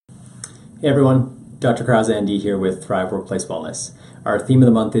Hey everyone, Dr. Krause ND here with Thrive Workplace Wellness. Our theme of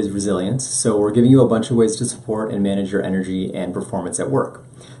the month is resilience, so we're giving you a bunch of ways to support and manage your energy and performance at work.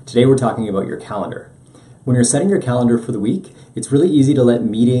 Today we're talking about your calendar. When you're setting your calendar for the week, it's really easy to let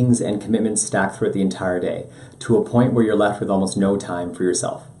meetings and commitments stack throughout the entire day, to a point where you're left with almost no time for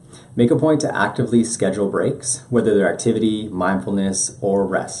yourself. Make a point to actively schedule breaks, whether they're activity, mindfulness, or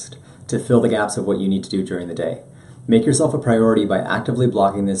rest, to fill the gaps of what you need to do during the day. Make yourself a priority by actively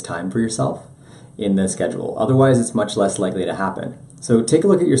blocking this time for yourself in the schedule. Otherwise, it's much less likely to happen. So take a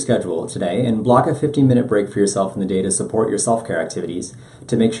look at your schedule today and block a 15-minute break for yourself in the day to support your self-care activities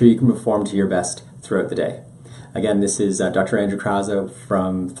to make sure you can perform to your best throughout the day. Again, this is Dr. Andrew Krause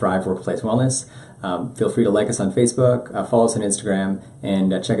from Thrive Workplace Wellness. Feel free to like us on Facebook, follow us on Instagram,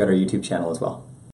 and check out our YouTube channel as well.